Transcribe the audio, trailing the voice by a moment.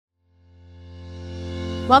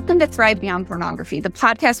Welcome to Thrive Beyond Pornography, the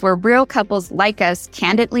podcast where real couples like us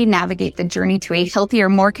candidly navigate the journey to a healthier,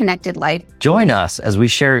 more connected life. Join us as we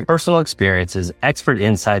share personal experiences, expert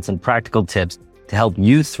insights, and practical tips to help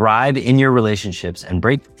you thrive in your relationships and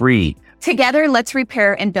break free. Together, let's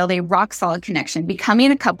repair and build a rock-solid connection, becoming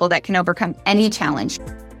a couple that can overcome any challenge.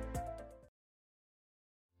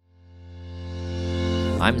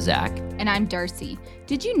 I'm Zach. And I'm Darcy.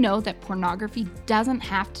 Did you know that pornography doesn't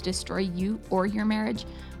have to destroy you or your marriage?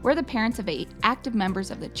 We're the parents of 8 active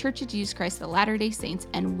members of the Church of Jesus Christ of Latter-day Saints,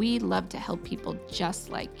 and we love to help people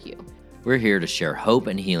just like you. We're here to share hope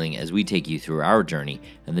and healing as we take you through our journey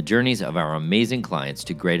and the journeys of our amazing clients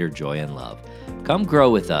to greater joy and love. Come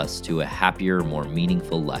grow with us to a happier, more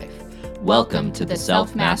meaningful life. Welcome to the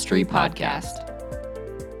Self-Mastery Podcast.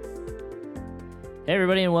 Hey,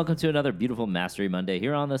 everybody, and welcome to another beautiful Mastery Monday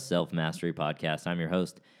here on the Self-Mastery Podcast. I'm your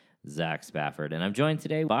host, Zach Spafford, and I'm joined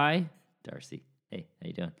today by Darcy. Hey, how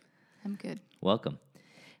you doing? I'm good. Welcome.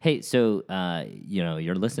 Hey, so,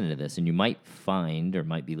 you're listening to this, and you might find or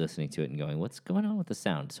might be listening to it and going, what's going on with the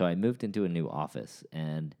sound? So I moved into a new office,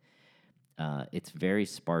 and it's very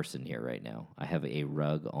sparse in here right now. I have a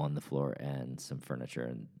rug on the floor and some furniture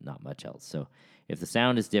and not much else. So if the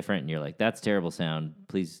sound is different and you're like, that's terrible sound,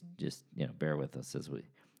 please just, bear with us as we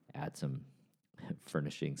add some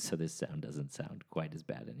furnishings so this sound doesn't sound quite as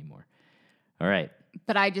bad anymore. All right.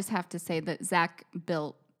 But I just have to say that Zach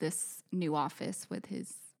built this new office with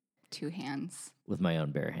his 2 hands. With my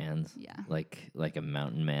own bare hands. Yeah. Like a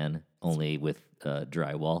mountain man, only with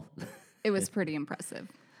drywall. It was pretty impressive.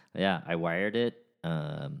 Yeah, I wired it.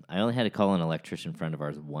 I only had to call an electrician friend of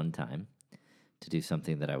ours one time to do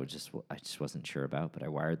something that I just wasn't sure about. But I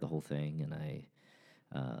wired the whole thing, and I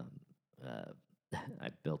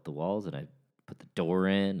built the walls, and I put the door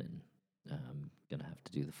in, and I'm gonna have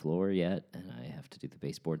to do the floor yet, and I have to do the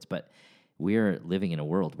baseboards. But we're living in a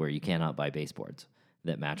world where you cannot buy baseboards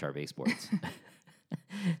that match our baseboards.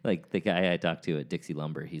 Like the guy I talked to at Dixie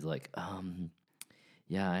Lumber, he's like,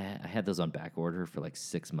 yeah, I had those on back order for like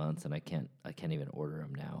 6 months, and I can't even order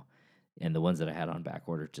them now. And the ones that I had on back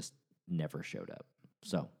order just never showed up.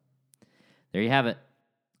 So there you have it.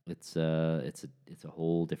 It's a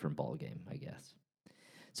whole different ball game, I guess.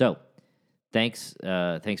 So thanks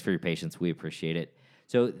for your patience. We appreciate it.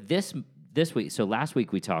 So this week, so last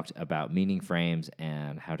week we talked about meaning frames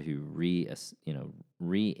and how to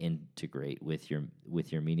reintegrate with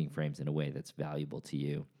your meaning frames in a way that's valuable to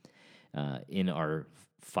you. In our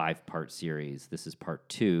 5-part series, this is part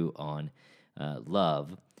 2 on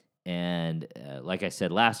love. And like I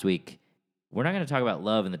said last week, we're not going to talk about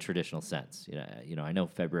love in the traditional sense. I know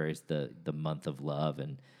February is the month of love,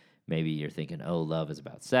 and maybe you're thinking, oh, love is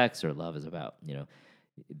about sex, or love is about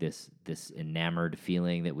this enamored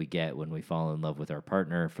feeling that we get when we fall in love with our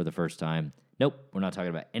partner for the first time. Nope, we're not talking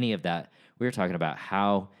about any of that. We're talking about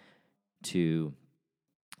how to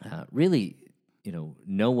really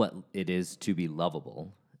know what it is to be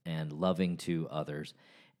lovable and loving to others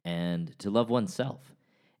and to love oneself.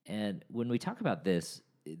 And when we talk about this,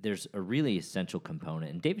 there's a really essential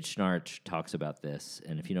component. And David Schnarch talks about this.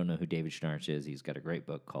 And if you don't know who David Schnarch is, he's got a great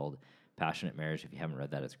book called Passionate Marriage. If you haven't read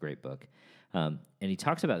that, it's a great book. And he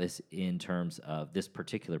talks about this in terms of this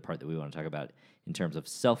particular part that we want to talk about in terms of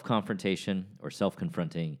self-confrontation or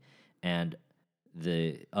self-confronting and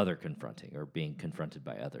the other confronting or being confronted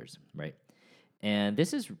by others, right? And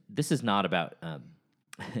this is not about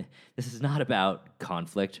this is not about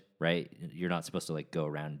conflict, right? You're not supposed to go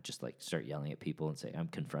around and just start yelling at people and say, "I'm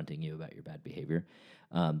confronting you about your bad behavior."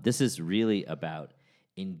 This is really about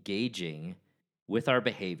engaging with our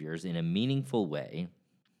behaviors in a meaningful way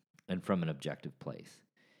and from an objective place.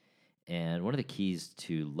 And one of the keys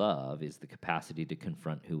to love is the capacity to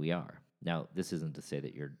confront who we are. Now, this isn't to say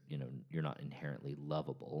that you're not inherently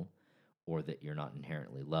lovable or that you're not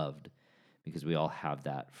inherently loved, because we all have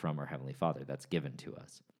that from our Heavenly Father. That's given to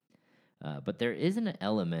us. But there is an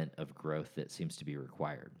element of growth that seems to be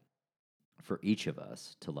required for each of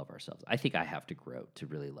us to love ourselves. I think I have to grow to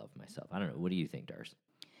really love myself. I don't know. What do you think, Darce?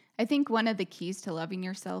 I think one of the keys to loving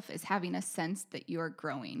yourself is having a sense that you're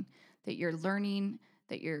growing, that you're learning,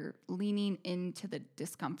 that you're leaning into the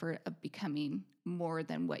discomfort of becoming more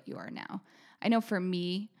than what you are now. I know for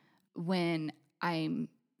me, when I'm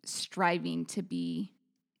striving to be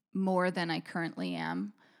more than I currently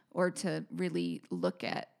am, or to really look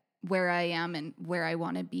at where I am and where I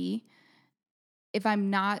want to be, if I'm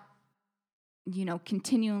not,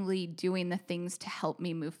 continually doing the things to help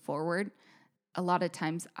me move forward, a lot of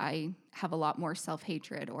times I have a lot more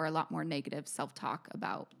self-hatred or a lot more negative self-talk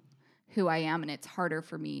about who I am, and it's harder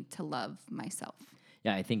for me to love myself.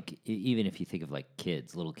 Yeah, I think even if you think of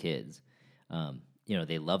kids, little kids,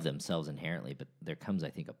 they love themselves inherently, but there comes, I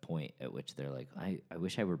think, a point at which they're like, I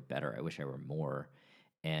wish I were better. I wish I were more.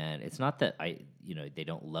 And it's not that they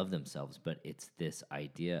don't love themselves, but it's this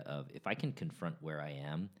idea of if I can confront where I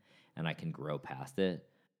am and I can grow past it,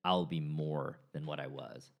 I'll be more than what I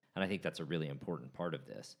was. And I think that's a really important part of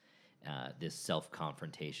this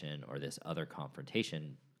self-confrontation or this other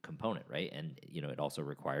confrontation component, right? And, it also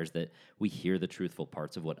requires that we hear the truthful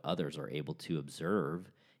parts of what others are able to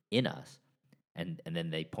observe in us, and then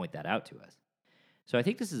they point that out to us. So I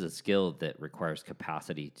think this is a skill that requires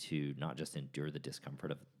capacity to not just endure the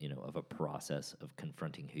discomfort of a process of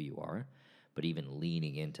confronting who you are, but even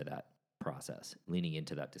leaning into that process, leaning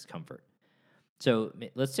into that discomfort. So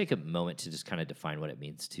let's take a moment to just kind of define what it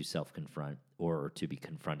means to self-confront or to be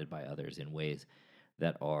confronted by others in ways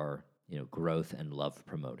that are, growth and love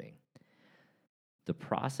promoting. The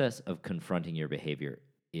process of confronting your behavior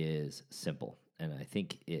is simple. And I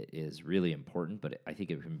think it is really important, but I think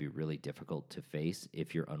it can be really difficult to face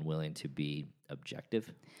if you're unwilling to be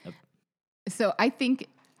objective. So I think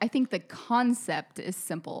the concept is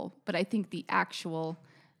simple, but I think the actual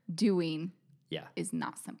doing is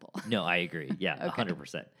not simple. No, I agree. Yeah, Okay.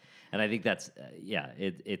 100%. And I think that's,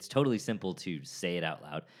 it's totally simple to say it out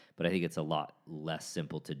loud, but I think it's a lot less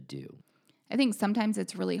simple to do. I think sometimes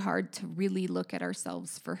it's really hard to really look at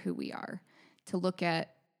ourselves for who we are, to look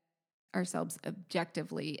at ourselves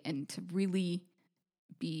objectively and to really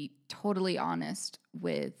be totally honest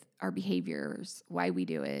with our behaviors, why we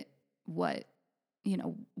do it, what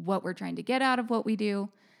we're trying to get out of what we do,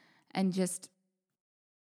 and just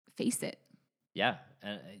face it. Yeah.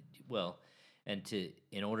 And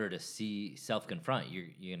in order to see self-confront, you're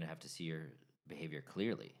going to have to see your behavior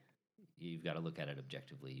clearly. You've got to look at it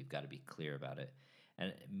objectively. You've got to be clear about it.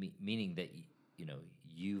 And meaning that,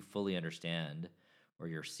 you fully understand, or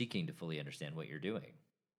you're seeking to fully understand what you're doing.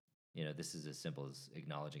 This is as simple as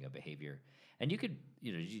acknowledging a behavior. And you could,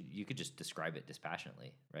 you could just describe it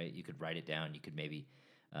dispassionately, right? You could write it down. You could maybe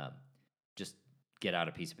just get out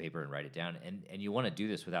a piece of paper and write it down. And you want to do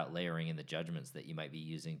this without layering in the judgments that you might be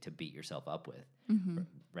using to beat yourself up with,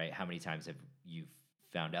 right? How many times have you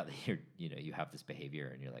found out that you have this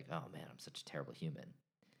behavior and you're like, oh man, I'm such a terrible human.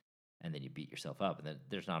 And then you beat yourself up, and then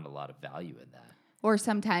there's not a lot of value in that. Or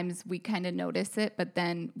sometimes we kind of notice it, but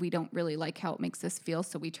then we don't really like how it makes us feel,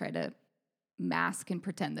 so we try to mask and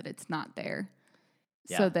pretend that it's not there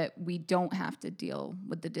so that we don't have to deal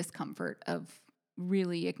with the discomfort of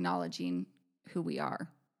really acknowledging who we are.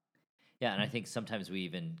 Yeah, and I think sometimes we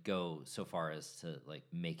even go so far as to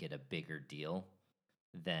make it a bigger deal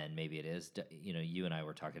than maybe it is. You and I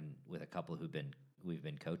were talking with a couple we've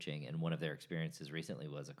been coaching, and one of their experiences recently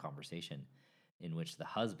was a conversation in which the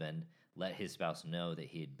husband let his spouse know that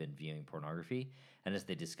he had been viewing pornography. And as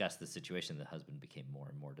they discussed the situation, the husband became more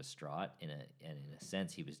and more distraught. And in a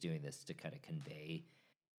sense, he was doing this to kind of convey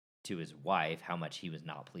to his wife how much he was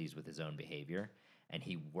not pleased with his own behavior. And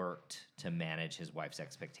he worked to manage his wife's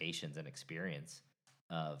expectations and experience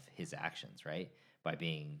of his actions, right? By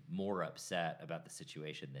being more upset about the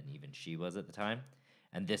situation than even she was at the time.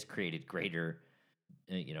 And this created greater,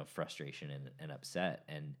 frustration and upset.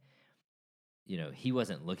 And he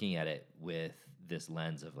wasn't looking at it with this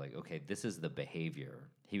lens of okay, this is the behavior.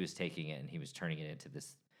 He was taking it and he was turning it into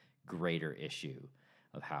this greater issue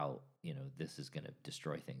of how, this is going to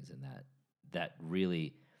destroy things. And that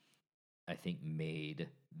really, I think, made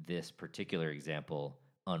this particular example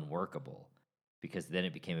unworkable, because then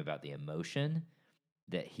it became about the emotion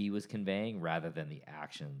that he was conveying rather than the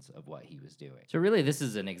actions of what he was doing. So really, this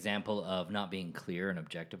is an example of not being clear and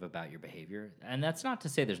objective about your behavior. And that's not to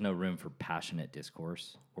say there's no room for passionate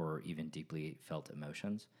discourse or even deeply felt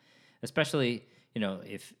emotions, especially,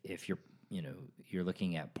 if you're, you're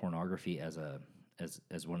looking at pornography as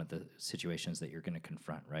one of the situations that you're going to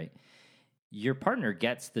confront, right? Your partner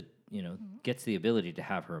gets the ability to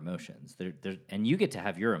have her emotions, and you get to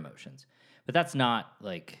have your emotions, but that's not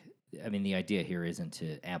the idea here isn't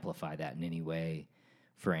to amplify that in any way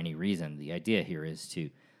for any reason. The idea here is to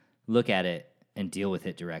look at it and deal with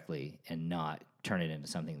it directly and not turn it into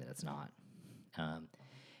something that it's not.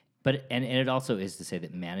 But it also is to say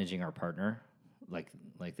that managing our partner, like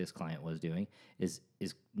this client was doing, is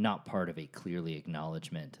not part of a clear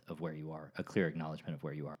acknowledgement of where you are.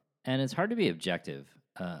 And it's hard to be objective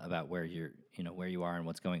about where you are and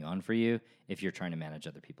what's going on for you if you're trying to manage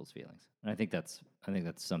other people's feelings. And I think that's something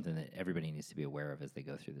that everybody needs to be aware of as they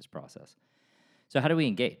go through this process. So how do we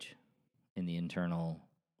engage in the internal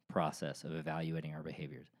process of evaluating our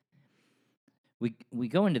behaviors? We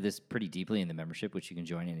go into this pretty deeply in the membership, which you can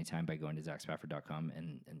join anytime by going to zachspafford.com,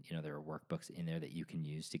 and there are workbooks in there that you can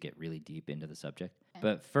use to get really deep into the subject. Okay.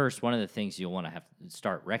 But first, one of the things you'll want to have to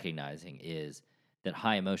start recognizing is that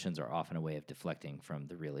high emotions are often a way of deflecting from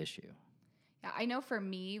the real issue. Yeah, I know for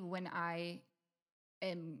me, when I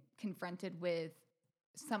am confronted with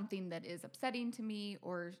something that is upsetting to me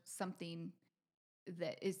or something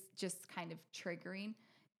that is just kind of triggering,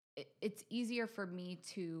 it's easier for me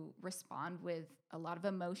to respond with a lot of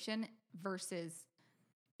emotion versus,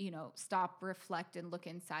 stop, reflect, and look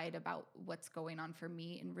inside about what's going on for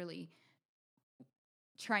me and really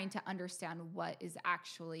trying to understand what is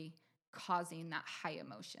actually causing that high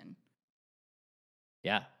emotion.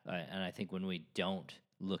 Yeah, and I think when we don't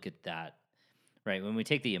look at that, right, when we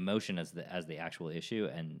take the emotion as the actual issue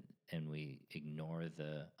and we ignore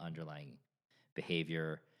the underlying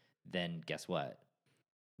behavior, then guess what?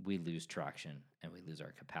 We lose traction and we lose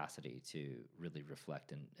our capacity to really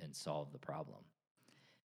reflect and solve the problem.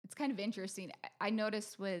 It's kind of interesting. I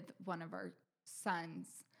noticed with one of our sons,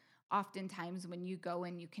 oftentimes when you go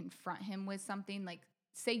and you confront him with something, like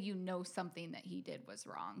say something that he did was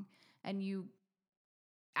wrong, and you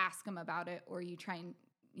ask him about it or you try and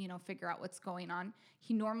figure out what's going on,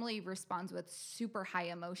 he normally responds with super high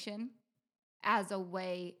emotion as a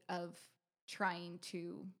way of trying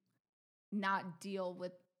to not deal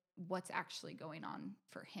with what's actually going on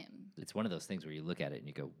for him. It's one of those things where you look at it and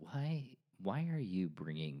you go, why are you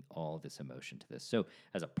bringing all this emotion to this? So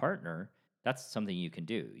as a partner, that's something you can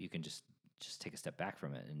do. You can just take a step back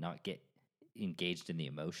from it and not get engaged in the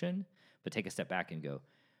emotion, but take a step back and go,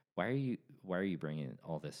 why are you bringing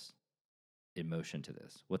all this emotion to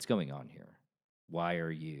this? What's going on here? Why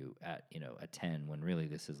are you at a 10 when really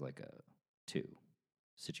this is like a 2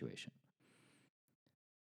 situation?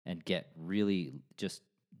 And get really just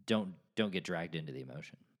don't get dragged into the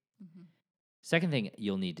emotion. Mm-hmm. Second thing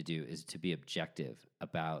you'll need to do is to be objective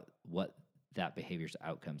about what that behavior's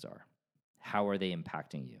outcomes are. How are they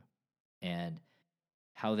impacting you? And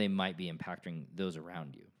how they might be impacting those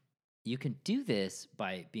around you. You can do this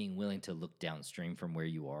by being willing to look downstream from where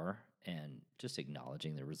you are and just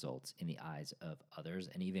acknowledging the results in the eyes of others,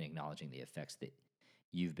 and even acknowledging the effects that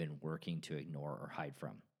you've been working to ignore or hide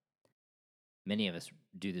from. Many of us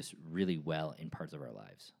do this really well in parts of our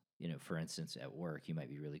lives. For instance, at work, you might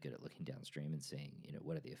be really good at looking downstream and saying,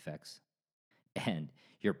 what are the effects? And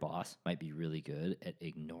your boss might be really good at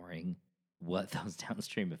ignoring what those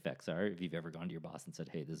downstream effects are. If you've ever gone to your boss and said,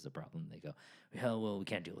 hey, this is a problem, they go, well, we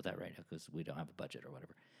can't deal with that right now because we don't have a budget or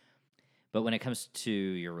whatever. But when it comes to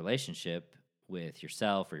your relationship with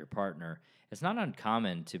yourself or your partner, it's not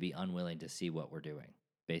uncommon to be unwilling to see what we're doing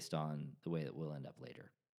based on the way that we'll end up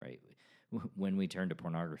later, right? When we turn to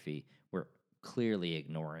pornography, we're clearly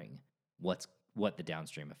ignoring what the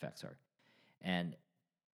downstream effects are. And,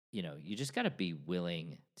 you just got to be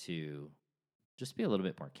willing to just be a little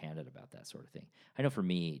bit more candid about that sort of thing. I know for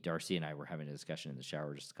me, Darcy and I were having a discussion in the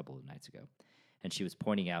shower just a couple of nights ago, and she was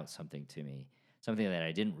pointing out something to me, something that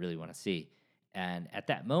I didn't really want to see. And at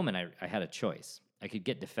that moment, I had a choice. I could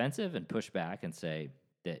get defensive and push back and say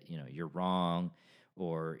that, you're wrong,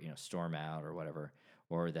 or, storm out or whatever,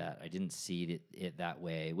 or that I didn't see it that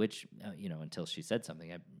way, which, until she said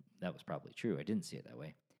something, that was probably true. I didn't see it that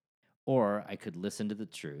way. Or I could listen to the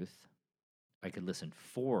truth. I could listen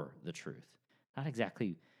for the truth. Not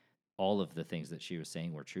exactly all of the things that she was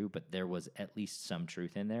saying were true, but there was at least some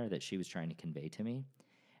truth in there that she was trying to convey to me.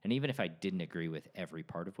 And even if I didn't agree with every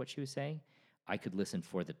part of what she was saying, I could listen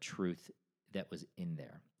for the truth that was in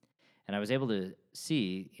there. And I was able to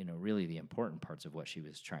see, really the important parts of what she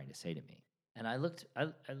was trying to say to me. And I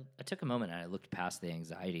took a moment and I looked past the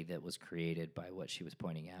anxiety that was created by what she was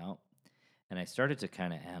pointing out. And I started to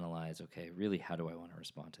kind of analyze, okay, really, how do I want to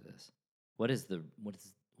respond to this? What's the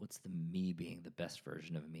me being the best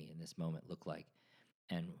version of me in this moment look like?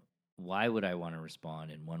 And why would I want to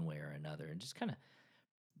respond in one way or another? And just kind of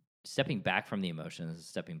stepping back from the emotions,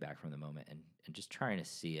 stepping back from the moment, and just trying to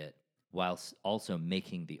see it while also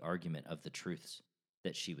making the argument of the truths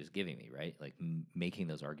that she was giving me, right? Like making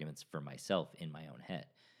those arguments for myself in my own head.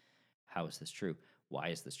 How is this true? Why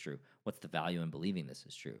is this true? What's the value in believing this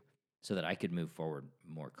is true? So that I could move forward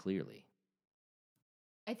more clearly.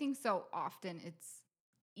 I think so often it's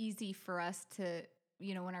easy for us to,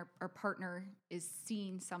 when our partner is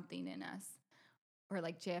seeing something in us, or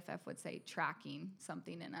like JFF would say, tracking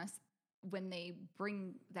something in us, when they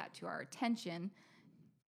bring that to our attention,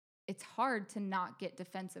 it's hard to not get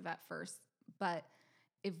defensive at first. But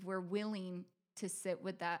if we're willing to sit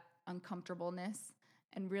with that uncomfortableness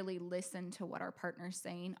and really listen to what our partner's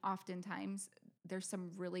saying, oftentimes there's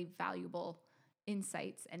some really valuable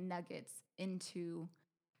insights and nuggets into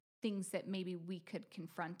things that maybe we could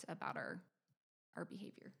confront about our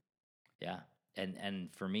behavior. Yeah. And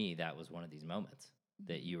for me, that was one of these moments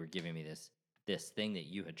that you were giving me this thing that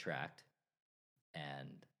you had tracked, and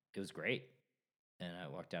it was great. And I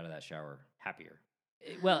walked out of that shower happier.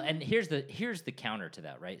 Well, and here's the counter to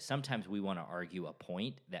that, right? Sometimes we want to argue a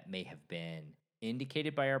point that may have been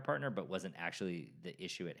indicated by our partner, but wasn't actually the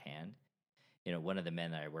issue at hand. One of the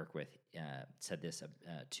men that I work with said this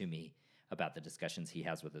to me about the discussions he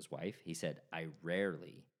has with his wife. He said, "I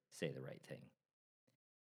rarely say the right thing."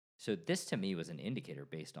 So this to me was an indicator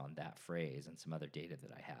based on that phrase and some other data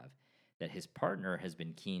that I have that his partner has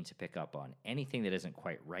been keen to pick up on anything that isn't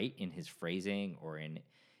quite right in his phrasing or in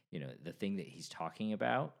the thing that he's talking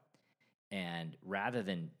about, and rather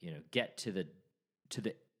than get to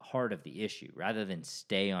the heart of the issue, rather than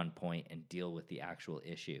stay on point and deal with the actual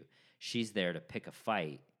issue, she's there to pick a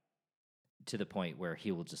fight to the point where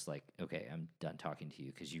he will just like, okay, I'm done talking to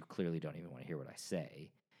you because you clearly don't even want to hear what I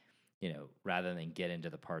say. Rather than get into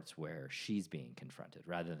the parts where she's being confronted,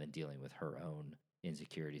 rather than dealing with her own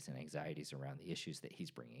insecurities and anxieties around the issues that he's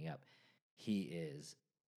bringing up, he is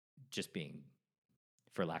just being,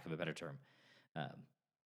 for lack of a better term,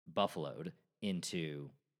 buffaloed into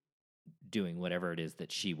doing whatever it is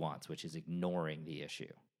that she wants, which is ignoring the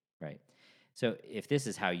issue, right? So if this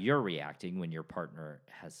is how you're reacting when your partner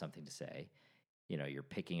has something to say, you're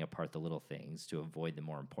picking apart the little things to avoid the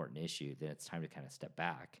more important issue, then it's time to kind of step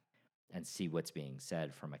back and see what's being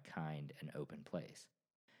said from a kind and open place.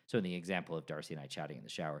 So in the example of Darcy and I chatting in the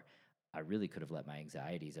shower, I really could have let my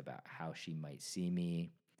anxieties about how she might see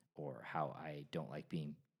me or how I don't like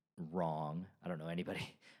being wrong. I don't know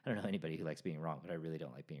anybody who likes being wrong, but I really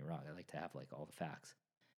don't like being wrong. I like to have like all the facts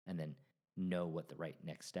and then know what the right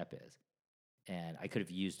next step is. And I could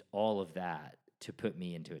have used all of that to put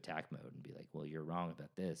me into attack mode and be like, well, you're wrong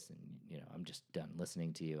about this. And, I'm just done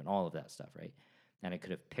listening to you and all of that stuff, right? And I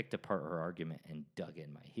could have picked apart her argument and dug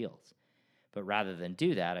in my heels. But rather than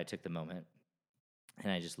do that, I took the moment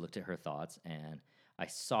and I just looked at her thoughts and I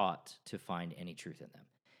sought to find any truth in them.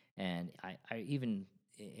 And I even,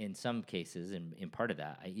 in some cases, in part of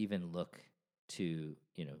that, I even look to,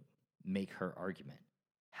 make her argument.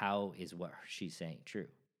 How is what she's saying true?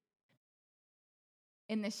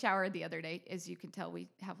 In the shower the other day, as you can tell, we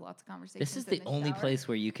have lots of conversations. This is the only place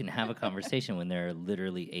where you can have a conversation when there are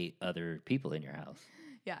literally 8 other people in your house.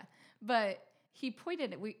 Yeah, but he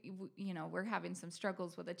pointed at we're having some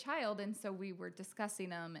struggles with a child, and so we were discussing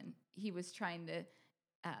them, and he was trying to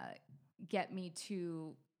get me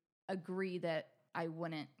to agree that I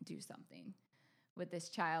wouldn't do something with this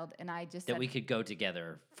child, and I just that said, we could go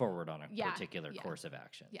together forward on a particular course of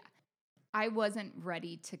action. Yeah, I wasn't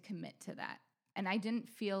ready to commit to that. And I didn't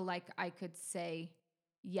feel like I could say,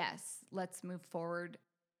 yes, let's move forward.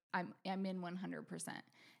 I'm in 100%.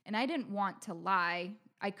 And I didn't want to lie.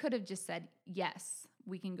 I could have just said, yes,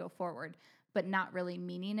 we can go forward, but not really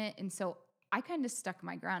meaning it. And so I kind of stuck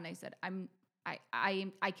my ground. I said,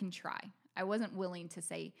 I can try. I wasn't willing to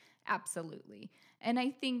say absolutely. And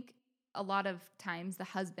I think a lot of times the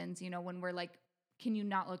husbands, when we're like, can you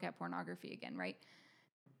not look at pornography again, right?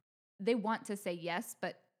 They want to say yes,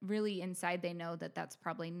 but really inside they know that that's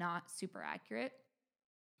probably not super accurate.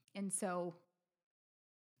 And so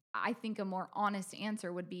I think a more honest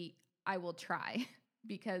answer would be, I will try,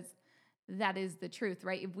 because that is the truth,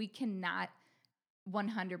 right? If we cannot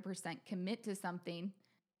 100% commit to something,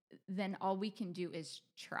 then all we can do is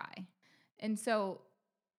try. And so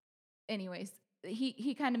anyways,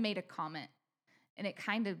 he kind of made a comment, and it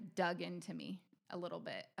kind of dug into me a little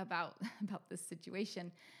bit about this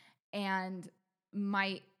situation. And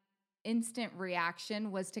my instant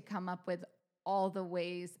reaction was to come up with all the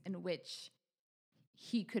ways in which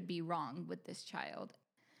he could be wrong with this child.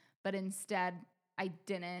 But instead, I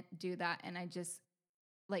didn't do that. And I just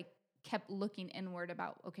kept looking inward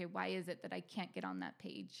about, okay, why is it that I can't get on that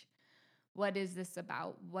page? What is this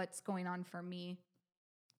about? What's going on for me?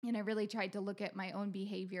 And I really tried to look at my own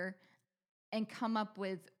behavior and come up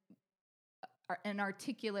with an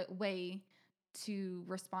articulate way to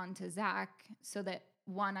respond to Zach so that,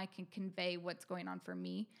 one, I can convey what's going on for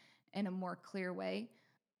me in a more clear way.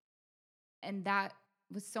 And that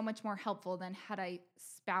was so much more helpful than had I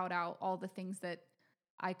spout out all the things that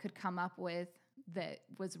I could come up with that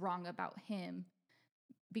was wrong about him.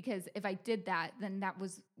 Because if I did that, then that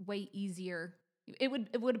was way easier. It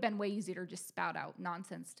would have been way easier to just spout out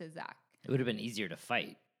nonsense to Zach. It would have been easier to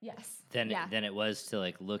fight. Yes. Than it was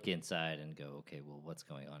to look inside and go, okay, well, what's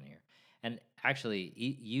going on here? And actually,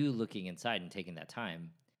 you looking inside and taking that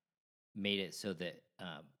time made it so that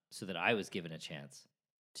I was given a chance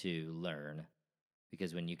to learn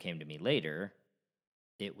Because when you came to me later,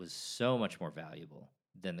 it was so much more valuable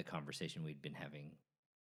than the conversation we'd been having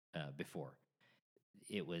before.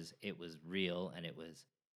 It was real, and it was,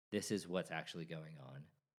 this is what's actually going on,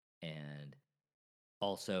 and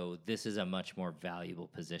also this is a much more valuable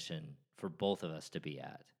position for both of us to be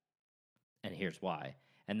at, and here's why.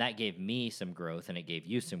 And that gave me some growth, and it gave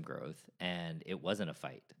you some growth, and it wasn't a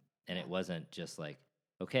fight, and it wasn't just like,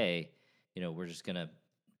 okay, we're just gonna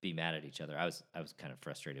be mad at each other. I was kind of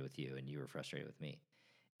frustrated with you, and you were frustrated with me.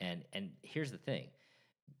 And here's the thing: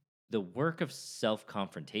 the work of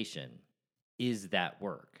self-confrontation is that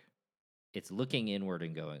work. It's looking inward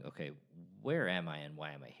and going, okay, where am I and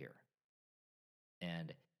why am I here?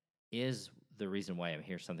 And is the reason why I'm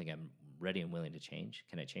here something I'm ready and willing to change?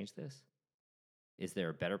 Can I change this? Is there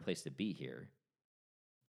a better place to be here?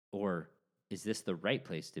 Or is this the right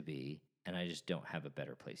place to be, and I just don't have a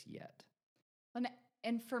better place yet?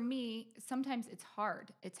 And for me, sometimes it's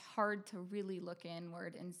hard. It's hard to really look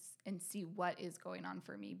inward and see what is going on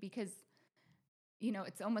for me, because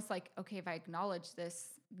it's almost like, okay, if I acknowledge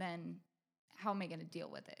this, then how am I going to deal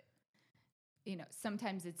with it?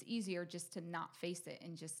 Sometimes it's easier just to not face it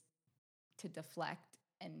and just to deflect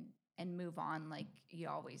and move on like you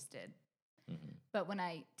always did. Mm-hmm. But when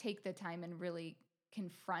I take the time and really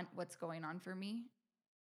confront what's going on for me,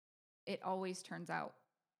 it always turns out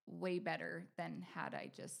way better than had I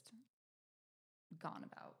just gone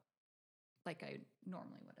about like I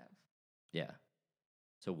normally would have. Yeah.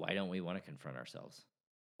 So why don't we want to confront ourselves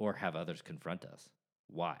or have others confront us?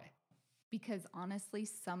 Why? Because honestly,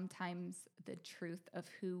 sometimes the truth of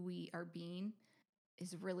who we are being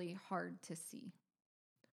is really hard to see.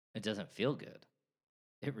 It doesn't feel good.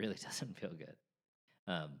 It really doesn't feel good.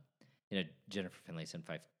 Jennifer Finlayson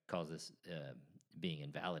Fife calls this being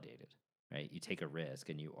invalidated, right? You take a risk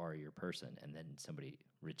and you are your person, and then somebody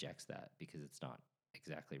rejects that because it's not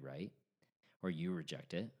exactly right, or you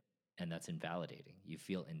reject it, and that's invalidating. You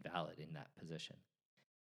feel invalid in that position.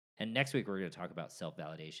 And next week, we're going to talk about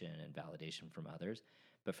self-validation and validation from others.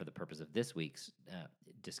 But for the purpose of this week's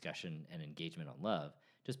discussion and engagement on love,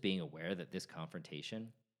 just being aware that this confrontation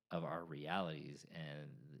of our realities and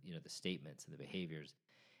the statements and the behaviors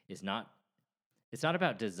is not, it's not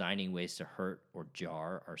about designing ways to hurt or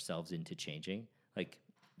jar ourselves into changing. Like,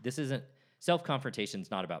 this isn't, self-confrontation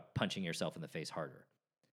is not about punching yourself in the face harder.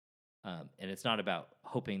 And it's not about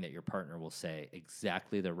hoping that your partner will say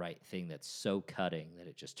exactly the right thing that's so cutting that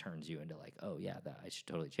it just turns you into like, oh yeah, that I should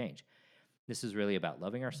totally change. This is really about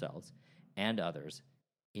loving ourselves and others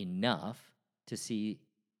enough to see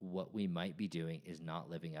what we might be doing is not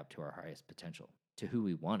living up to our highest potential, to who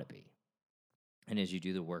we want to be. And as you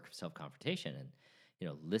do the work of self-confrontation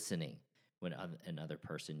and listening when another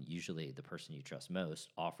person, usually the person you trust most,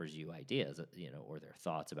 offers you ideas, or their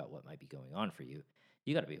thoughts about what might be going on for you,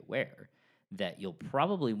 you got to be aware that you'll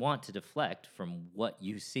probably want to deflect from what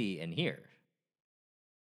you see and hear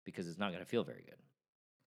because it's not going to feel very good.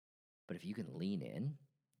 But if you can lean in,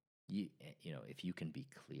 if you can be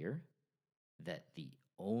clear that the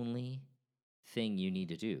only thing you need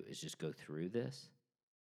to do is just go through this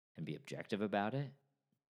and be objective about it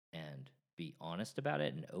and be honest about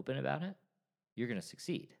it and open about it, you're going to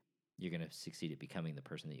succeed. You're going to succeed at becoming the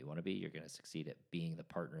person that you want to be. You're going to succeed at being the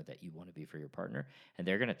partner that you want to be for your partner. And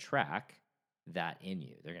they're going to track that in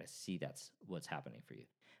you. They're going to see that's what's happening for you.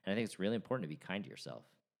 And I think it's really important to be kind to yourself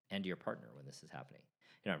and to your partner when this is happening.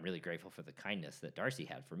 I'm really grateful for the kindness that Darcy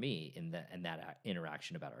had for me in that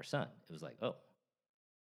interaction about our son. It was like, oh,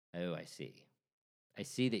 I see. I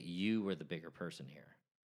see that you were the bigger person here.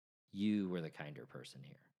 You were the kinder person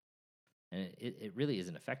here. And it really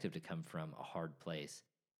isn't effective to come from a hard place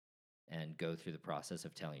and go through the process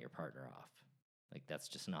of telling your partner off. Like,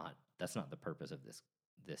 that's not the purpose of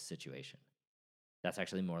this situation. That's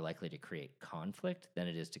actually more likely to create conflict than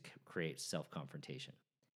it is to create self-confrontation.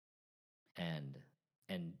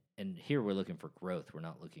 And here we're looking for growth. We're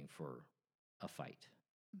not looking for a fight.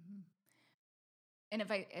 Mm-hmm.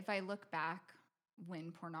 And if I look back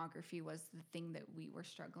when pornography was the thing that we were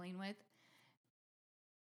struggling with,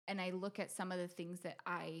 and I look at some of the things that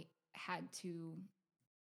I had to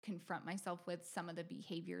confront myself with, some of the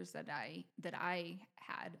behaviors that I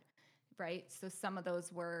had, right? So some of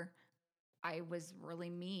those were, I was really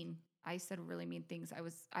mean. I said really mean things.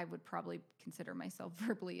 I would probably consider myself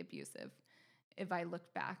verbally abusive if I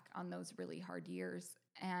looked back on those really hard years.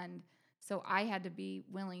 And so I had to be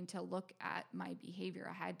willing to look at my behavior.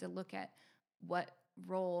 I had to look at what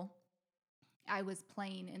role I was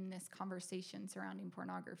playing in this conversation surrounding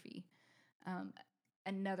pornography.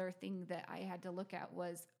 Another thing that I had to look at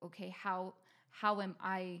was, okay, how am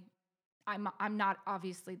I'm not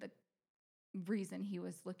obviously reason he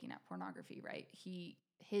was looking at pornography, right?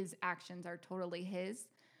 His actions are totally his,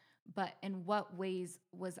 but in what ways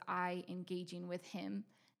was I engaging with him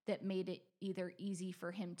that made it either easy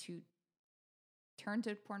for him to turn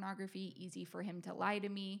to pornography, easy for him to lie to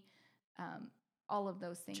me, all of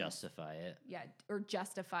those things. Justify it. Yeah, or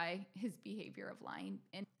justify his behavior of lying.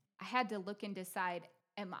 And I had to look and decide,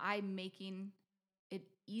 am I making it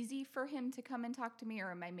easy for him to come and talk to me,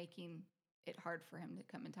 or am I making it hard for him to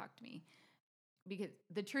come and talk to me? Because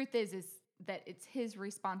the truth is that it's his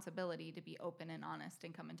responsibility to be open and honest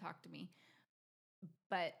and come and talk to me.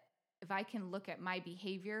 But if I can look at my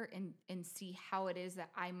behavior and see how it is that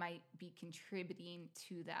I might be contributing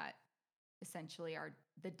to that, essentially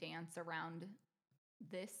the dance around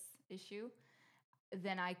this issue,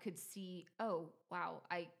 then I could see, oh, wow,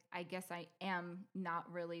 I guess I am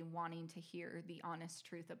not really wanting to hear the honest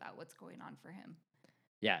truth about what's going on for him.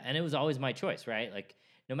 Yeah, and it was always my choice, right? Like,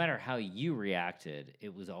 no matter how you reacted,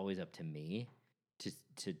 it was always up to me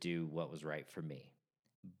to do what was right for me.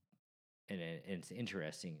 And it's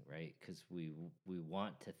interesting, right? Because we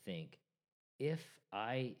want to think, if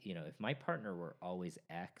if my partner were always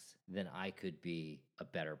X, then I could be a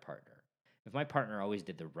better partner. If my partner always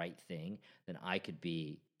did the right thing, then I could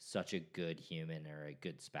be such a good human or a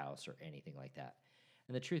good spouse or anything like that.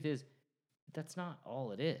 And the truth is, that's not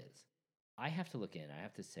all it is. I have to look in. I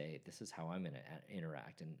have to say, this is how I'm going to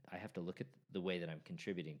interact. And I have to look at the way that I'm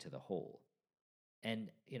contributing to the whole. And,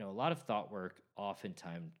 a lot of thought work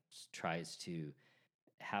oftentimes tries to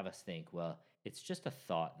have us think, well, it's just a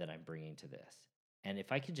thought that I'm bringing to this. And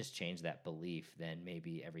if I can just change that belief, then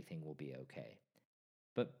maybe everything will be okay.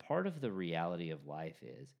 But part of the reality of life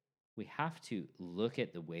is we have to look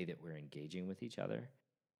at the way that we're engaging with each other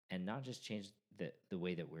and not just change the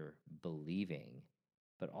way that we're believing,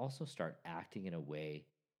 but also start acting in a way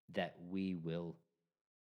that we will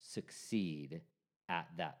succeed at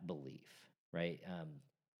that belief, right?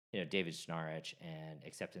 David Schnarich and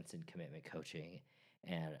Acceptance and Commitment Coaching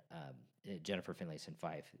and Jennifer Finlayson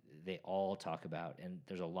Fife, they all talk about, and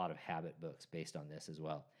there's a lot of habit books based on this as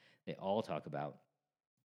well. They all talk about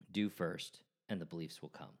do first and the beliefs will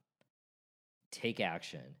come. Take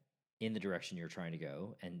action in the direction you're trying to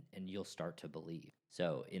go and you'll start to believe.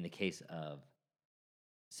 So in the case of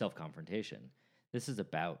self-confrontation, this is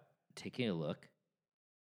about taking a look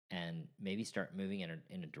and maybe start moving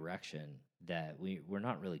in a direction that we're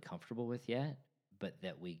not really comfortable with yet, but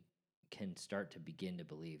that we can start to begin to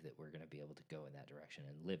believe that we're going to be able to go in that direction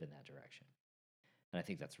and live in that direction. And I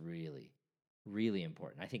think that's really, really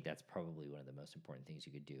important. I think that's probably one of the most important things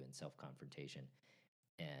you could do in self-confrontation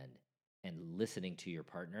and listening to your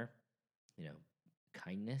partner.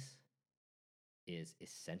 Kindness is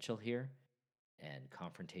essential here. And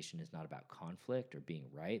confrontation is not about conflict or being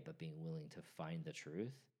right, but being willing to find the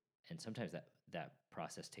truth. And sometimes that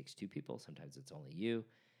process takes two people. Sometimes it's only you.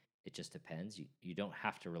 It just depends. You don't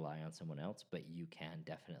have to rely on someone else, but you can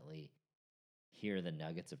definitely hear the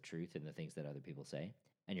nuggets of truth in the things that other people say,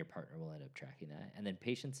 and your partner will end up tracking that. And then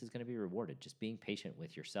patience is going to be rewarded. Just being patient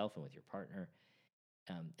with yourself and with your partner.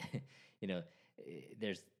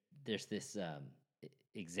 There's this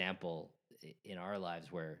example in our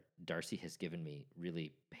lives where Darcy has given me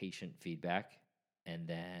really patient feedback, and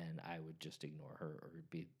then I would just ignore her or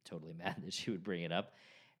be totally mad that she would bring it up.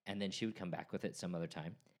 And then she would come back with it some other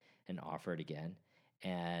time and offer it again.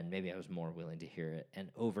 And maybe I was more willing to hear it. And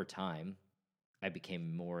over time, I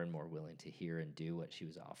became more and more willing to hear and do what she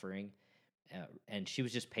was offering. And she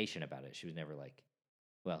was just patient about it. She was never like,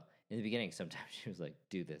 well, in the beginning, sometimes she was like,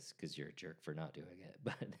 do this because you're a jerk for not doing it.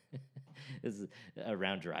 But this is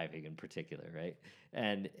around driving in particular, right?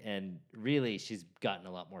 And really, she's gotten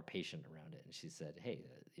a lot more patient around it. And she said, hey,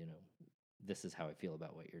 this is how I feel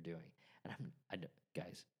about what you're doing. And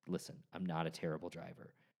guys, listen, I'm not a terrible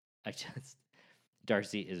driver.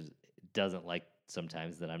 Darcy doesn't like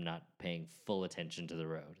sometimes that I'm not paying full attention to the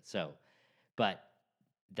road. So, but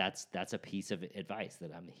that's a piece of advice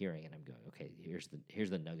that I'm hearing, and I'm going, okay, here's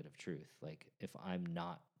the nugget of truth. Like, if I'm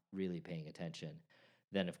not really paying attention,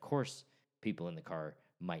 then of course people in the car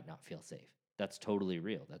might not feel safe. That's totally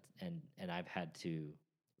real. And I've had to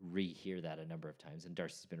rehear that a number of times, and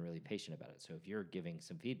Darcy's been really patient about it. So if you're giving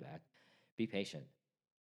some feedback, be patient,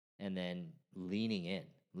 and then leaning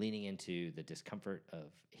into the discomfort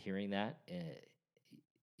of hearing that,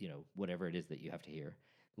 whatever it is that you have to hear.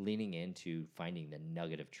 Leaning into finding the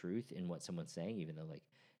nugget of truth in what someone's saying, even though like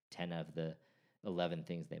 10 of the 11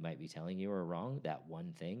 things they might be telling you are wrong, that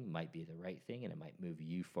one thing might be the right thing, and it might move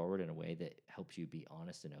you forward in a way that helps you be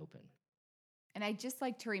honest and open. And I just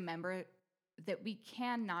like to remember that we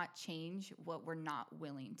cannot change what we're not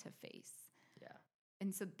willing to face. Yeah.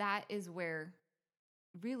 And so that is where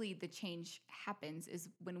really the change happens, is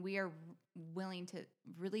when we are willing to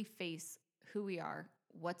really face who we are,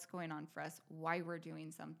 what's going on for us, why we're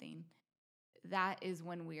doing something. That is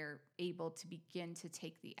when we are able to begin to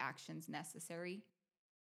take the actions necessary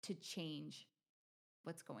to change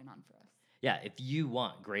what's going on for us. Yeah, if you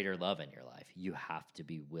want greater love in your life, you have to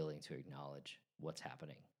be willing to acknowledge what's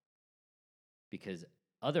happening. Because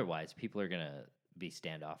otherwise, people are going to be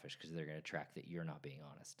standoffish because they're going to track that you're not being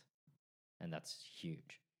honest. And that's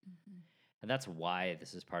huge. Mm-hmm. And that's why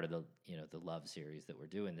this is part of the love series that we're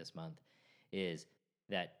doing this month, is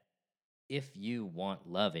that if you want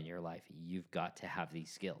love in your life, you've got to have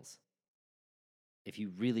these skills. If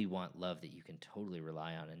you really want love that you can totally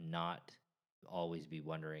rely on and not always be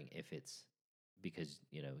wondering if it's because,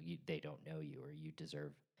 they don't know you or you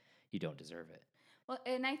don't deserve it. Well,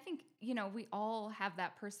 and I think, we all have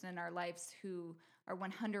that person in our lives who are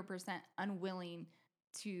 100% unwilling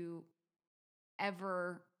to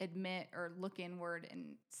ever admit or look inward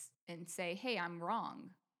and say, hey, I'm wrong,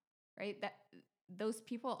 right? That those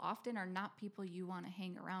people often are not people you want to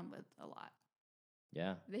hang around with a lot.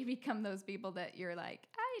 Yeah. They become those people that you're like,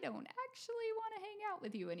 I don't actually want to hang out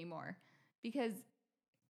with you anymore. Because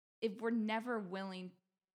if we're never willing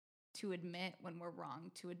to admit when we're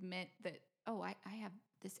wrong, to admit that, oh, I have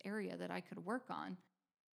this area that I could work on,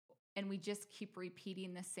 and we just keep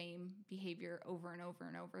repeating the same behavior over and over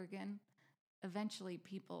and over again, eventually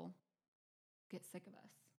people get sick of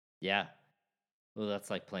us. Yeah. Well, that's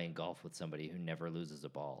like playing golf with somebody who never loses a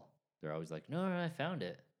ball. They're always like, no, I found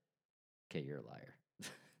it. Okay, you're a liar.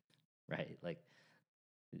 Right? Like,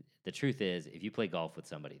 the truth is, if you play golf with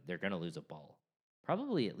somebody, they're going to lose a ball.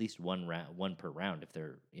 Probably at least one per round if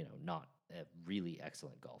they're, not a really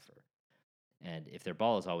excellent golfer. And if their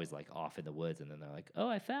ball is always like off in the woods and then they're like, oh,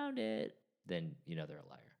 I found it, then they're a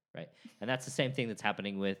liar, right? And that's the same thing that's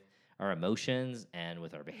happening with our emotions and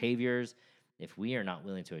with our behaviors. If we are not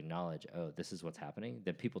willing to acknowledge, oh, this is what's happening,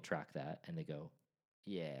 then people track that and they go,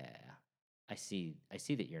 yeah, I see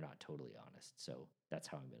that you're not totally honest. So that's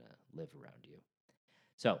how I'm going to live around you.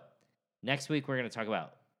 So next week, we're going to talk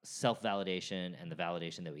about self-validation and the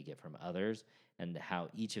validation that we get from others, and how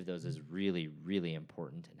each of those is really, really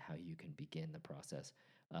important, and how you can begin the process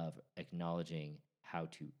of acknowledging how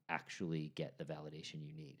to actually get the validation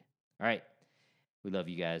you need. All right. We love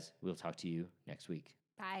you guys. We'll talk to you next week.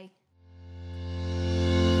 Bye.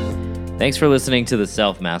 Thanks for listening to the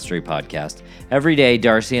Self-Mastery Podcast. Every day,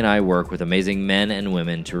 Darcy and I work with amazing men and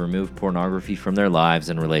women to remove pornography from their lives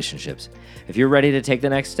and relationships. If you're ready to take the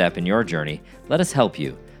next step in your journey, let us help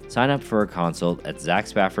you. Sign up for a consult at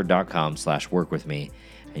zachspafford.com/workwithme,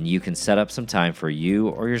 and you can set up some time for you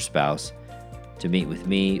or your spouse to meet with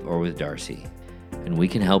me or with Darcy, and we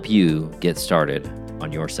can help you get started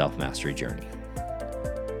on your self-mastery journey.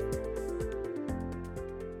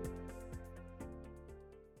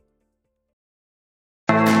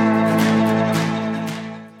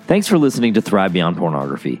 Thanks for listening to Thrive Beyond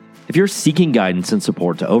Pornography. If you're seeking guidance and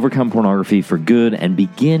support to overcome pornography for good and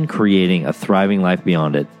begin creating a thriving life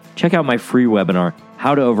beyond it, check out my free webinar,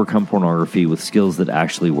 How to Overcome Pornography with Skills That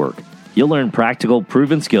Actually Work. You'll learn practical,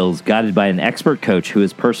 proven skills guided by an expert coach who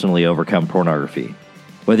has personally overcome pornography.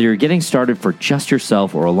 Whether you're getting started for just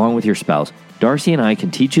yourself or along with your spouse, Darcy and I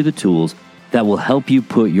can teach you the tools that will help you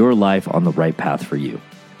put your life on the right path for you.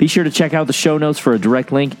 Be sure to check out the show notes for a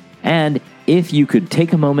direct link, and if you could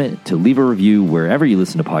take a moment to leave a review wherever you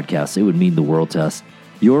listen to podcasts, it would mean the world to us.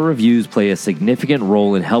 Your reviews play a significant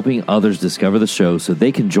role in helping others discover the show so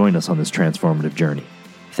they can join us on this transformative journey.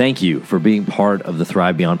 Thank you for being part of the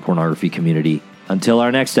Thrive Beyond Pornography community. Until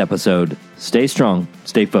our next episode, stay strong,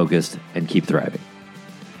 stay focused, and keep thriving.